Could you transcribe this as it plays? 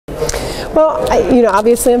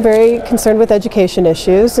Obviously I'm very concerned with education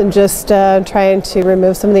issues and just trying to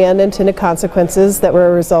remove some of the unintended consequences that were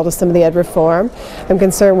a result of some of the ed reform. I'm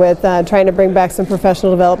concerned with trying to bring back some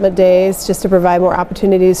professional development days just to provide more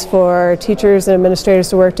opportunities for teachers and administrators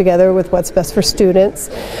to work together with what's best for students.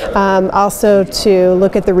 Also to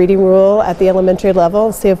look at the reading rule at the elementary level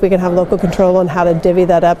and see if we can have local control on how to divvy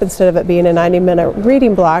that up instead of it being a 90-minute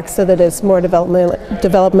reading block so that it's more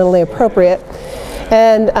developmentally appropriate.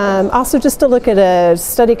 And also just to look at a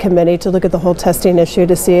study committee to look at the whole testing issue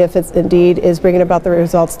to see if it indeed is bringing about the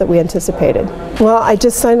results that we anticipated. Well, I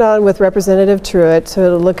just signed on with Representative Truitt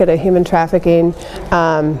to look at a human trafficking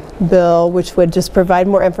bill which would just provide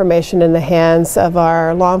more information in the hands of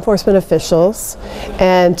our law enforcement officials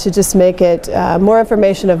and to just make it more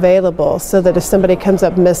information available so that if somebody comes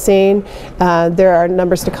up missing, there are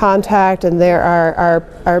numbers to contact and there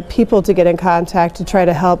are people to get in contact to try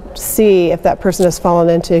to help see if that person has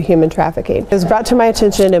fallen into human trafficking. It was brought to my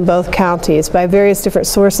attention in both counties by various different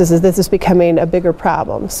sources that this is becoming a bigger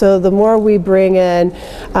problem. So the more we bring in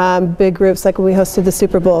big groups like when we hosted the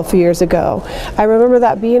Super Bowl a few years ago, I remember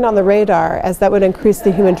that being on the radar as that would increase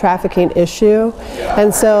the human trafficking issue.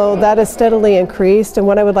 And so that has steadily increased, and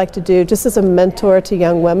what I would like to do just as a mentor to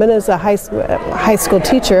young women, as a high school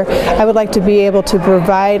teacher, I would like to be able to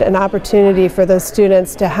provide an opportunity for those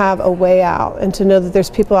students to have a way out and to know that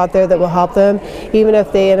there's people out there that will help them even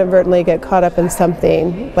if they inadvertently get caught up in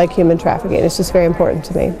something like human trafficking. It's just very important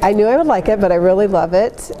to me. I knew I would like it, but I really love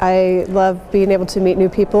it. I love being able to meet new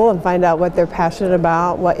people and find out what they're passionate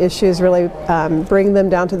about, what issues really bring them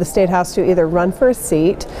down to the State House to either run for a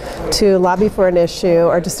seat, to lobby for an issue,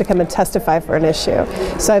 or just to come and testify for an issue.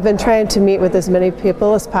 So I've been trying to meet with as many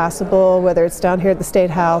people as possible, whether it's down here at the State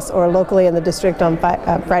House or locally in the district on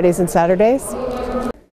Fridays and Saturdays.